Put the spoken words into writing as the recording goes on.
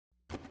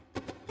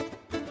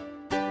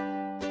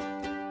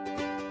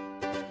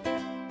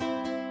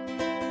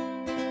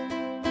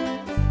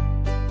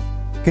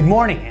Good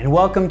morning and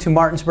welcome to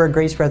Martinsburg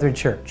Grace Brethren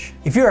Church.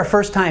 If you're a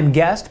first-time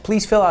guest,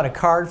 please fill out a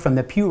card from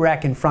the pew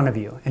rack in front of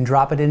you and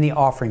drop it in the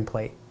offering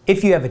plate.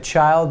 If you have a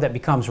child that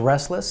becomes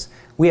restless,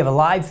 we have a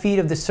live feed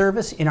of the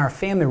service in our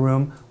family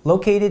room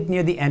located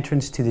near the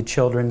entrance to the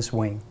children's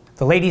wing.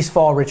 The Ladies'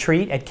 Fall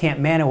Retreat at Camp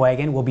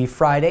Manawagan will be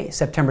Friday,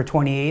 September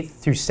 28th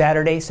through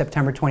Saturday,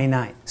 September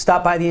 29th.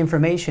 Stop by the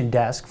information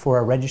desk for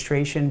a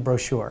registration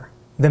brochure.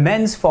 The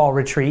Men's Fall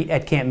Retreat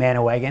at Camp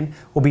Manawagan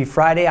will be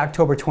Friday,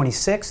 October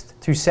 26th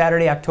through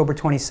Saturday, October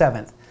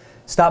 27th.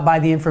 Stop by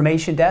the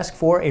information desk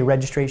for a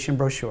registration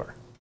brochure.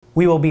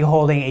 We will be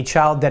holding a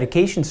child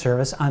dedication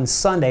service on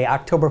Sunday,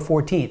 October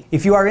 14th.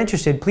 If you are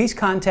interested, please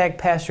contact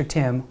Pastor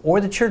Tim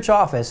or the church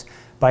office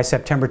by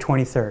September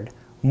 23rd.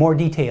 More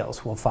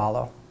details will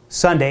follow.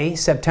 Sunday,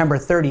 September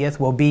 30th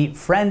will be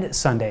Friend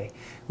Sunday.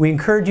 We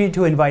encourage you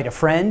to invite a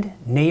friend,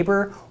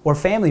 neighbor, or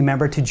family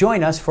member to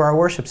join us for our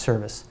worship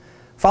service.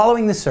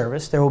 Following the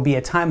service, there will be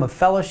a time of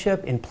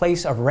fellowship in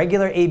place of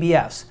regular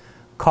ABFs.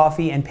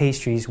 Coffee and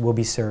pastries will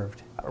be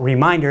served. A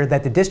reminder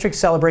that the district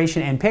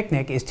celebration and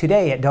picnic is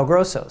today at Del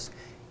Grosso's.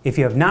 If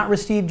you have not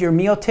received your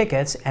meal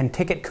tickets and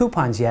ticket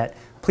coupons yet,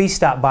 please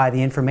stop by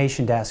the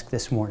information desk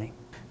this morning.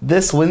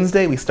 This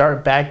Wednesday, we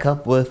start back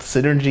up with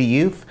Synergy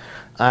Youth.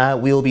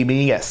 We will be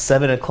meeting at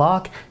 7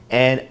 o'clock,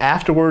 and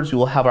afterwards we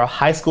will have our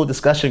high school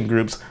discussion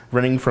groups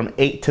running from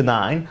 8 to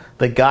 9.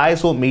 The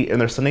guys will meet in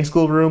their Sunday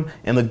school room,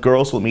 and the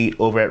girls will meet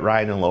over at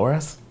Ryan and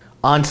Laura's.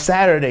 On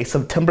Saturday,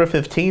 September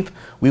 15th,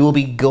 we will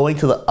be going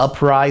to the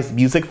Uprise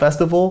Music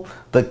Festival.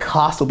 The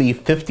cost will be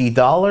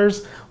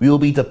 $50. We will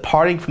be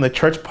departing from the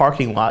church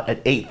parking lot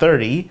at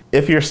 8:30.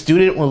 If your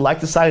student would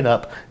like to sign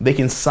up, they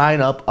can sign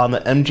up on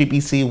the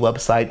MGBC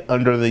website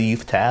under the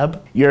Youth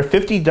tab. Your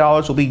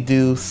 $50 will be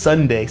due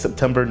Sunday,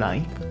 September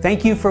 9th.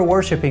 Thank you for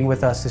worshiping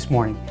with us this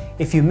morning.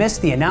 If you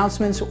missed the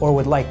announcements or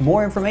would like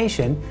more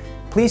information,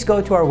 please go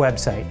to our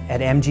website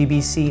at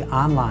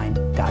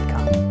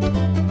mgbconline.com.